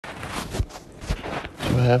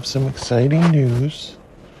have some exciting news.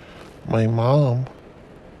 My mom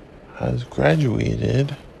has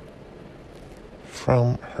graduated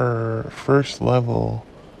from her first level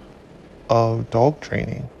of dog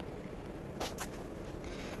training.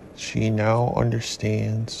 She now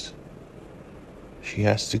understands she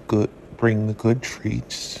has to bring the good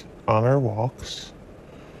treats on our walks.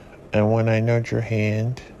 And when I nudge her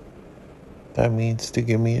hand, that means to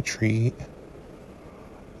give me a treat.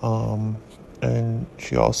 And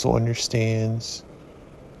she also understands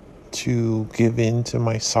to give in to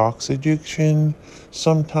my socks addiction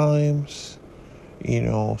sometimes,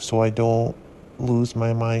 so I don't lose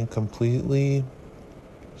my mind completely.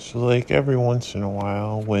 So, like, every once in a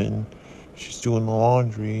while, when she's doing the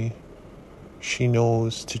laundry, she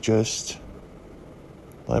knows to just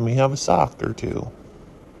let me have a sock or two.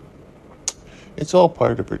 It's all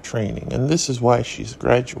part of her training, and this is why she's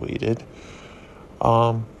graduated.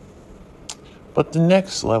 But the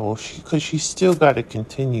next level, because she's still got to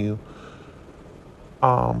continue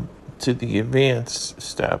to the advanced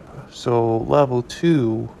step. So level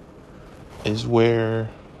 2 is where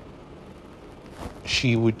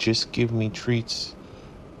she would just give me treats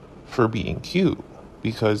for being cute,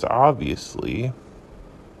 because obviously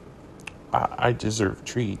I deserve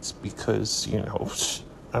treats because,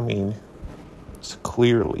 I mean, it's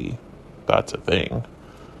clearly that's a thing.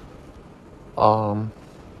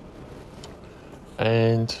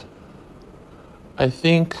 And I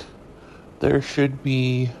think there should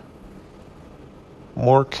be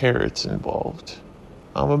more carrots involved.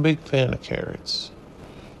 I'm a big fan of carrots.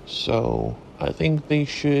 So I think they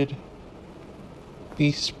should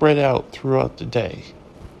be spread out throughout the day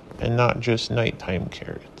and not just nighttime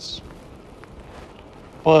carrots.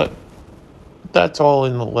 But that's all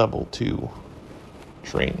in the level 2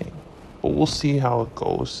 training. But we'll see how it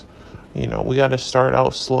goes. We got to start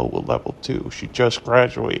out slow with level 2. She just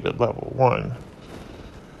graduated level 1.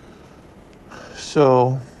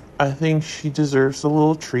 So I think she deserves a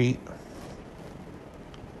little treat.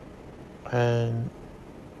 And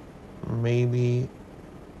maybe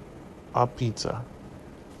a pizza.